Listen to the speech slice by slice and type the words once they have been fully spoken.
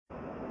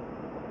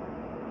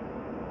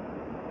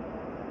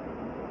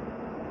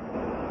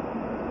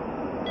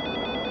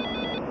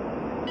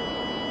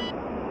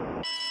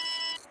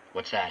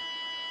What's that?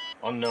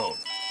 Unknown.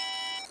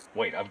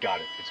 Wait, I've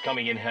got it. It's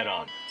coming in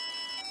head-on.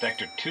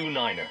 Vector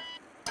 29er.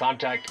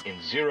 Contact in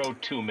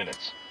 02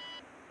 minutes.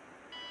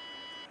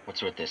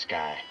 What's with this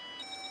guy?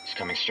 He's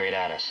coming straight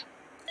at us.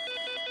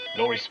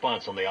 No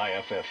response on the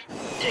IFF.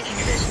 Taking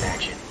evasive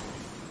action.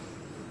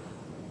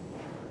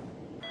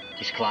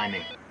 He's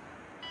climbing.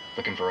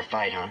 Looking for a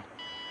fight, huh?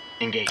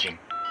 Engaging.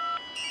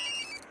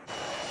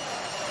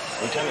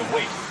 Lieutenant,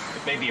 wait.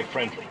 It may be a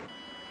friendly.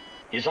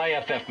 His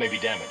IFF may be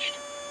damaged.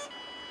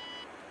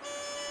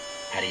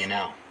 How do you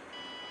know?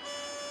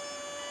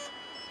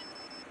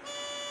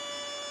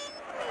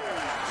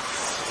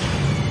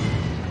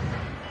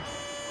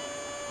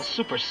 A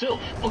Super Sylph.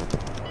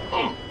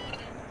 Oh.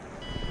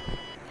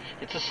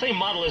 It's the same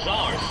model as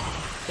ours.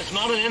 It's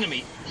not an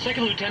enemy.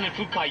 Second Lieutenant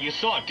Fukai, you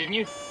saw it, didn't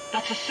you?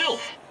 That's a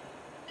Sylph.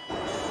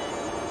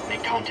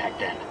 Make contact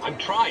then. I'm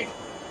trying.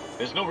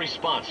 There's no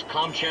response.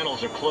 Comm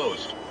channels are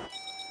closed.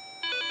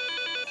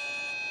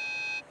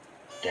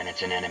 Then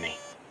it's an enemy.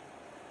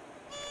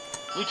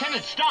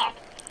 Lieutenant, stop!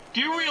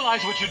 Do you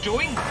realize what you're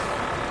doing?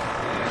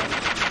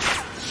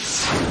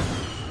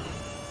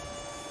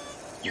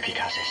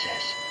 Yukikaze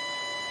says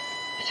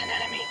it's an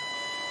enemy.